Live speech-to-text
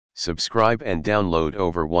Subscribe and download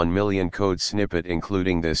over 1 million code snippet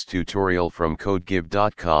including this tutorial from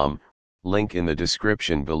codegive.com, link in the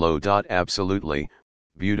description below. Absolutely,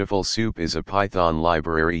 Beautiful Soup is a Python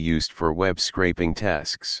library used for web scraping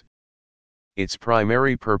tasks. Its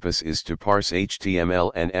primary purpose is to parse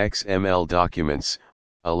HTML and XML documents,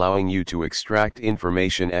 allowing you to extract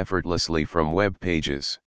information effortlessly from web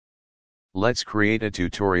pages. Let's create a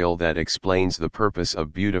tutorial that explains the purpose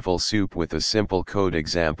of Beautiful Soup with a simple code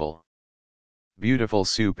example. Beautiful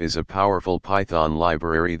Soup is a powerful Python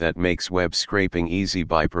library that makes web scraping easy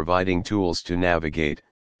by providing tools to navigate,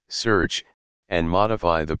 search, and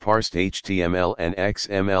modify the parsed HTML and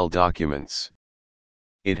XML documents.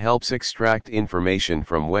 It helps extract information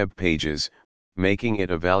from web pages, making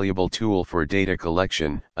it a valuable tool for data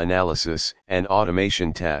collection, analysis, and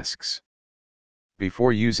automation tasks.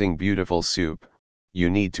 Before using Beautiful Soup,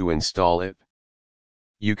 you need to install it.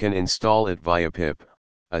 You can install it via pip,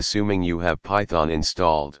 assuming you have Python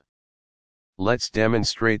installed. Let's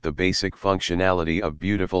demonstrate the basic functionality of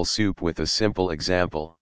Beautiful Soup with a simple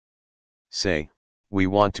example. Say, we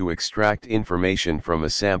want to extract information from a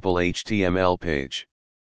sample HTML page.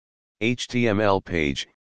 HTML page,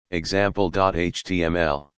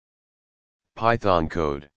 example.html. Python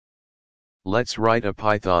code. Let's write a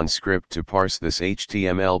Python script to parse this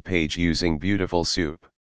HTML page using Beautiful Soup.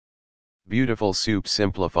 Beautiful Soup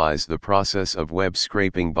simplifies the process of web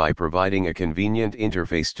scraping by providing a convenient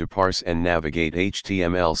interface to parse and navigate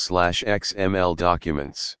HTML/XML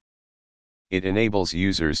documents. It enables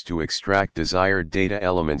users to extract desired data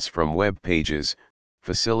elements from web pages,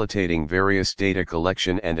 facilitating various data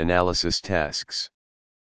collection and analysis tasks.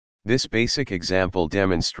 This basic example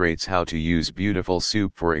demonstrates how to use Beautiful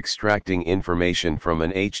Soup for extracting information from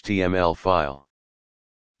an HTML file.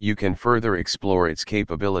 You can further explore its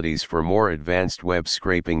capabilities for more advanced web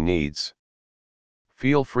scraping needs.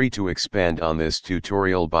 Feel free to expand on this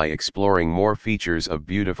tutorial by exploring more features of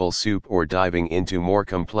Beautiful Soup or diving into more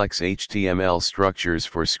complex HTML structures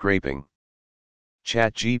for scraping.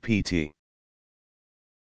 ChatGPT.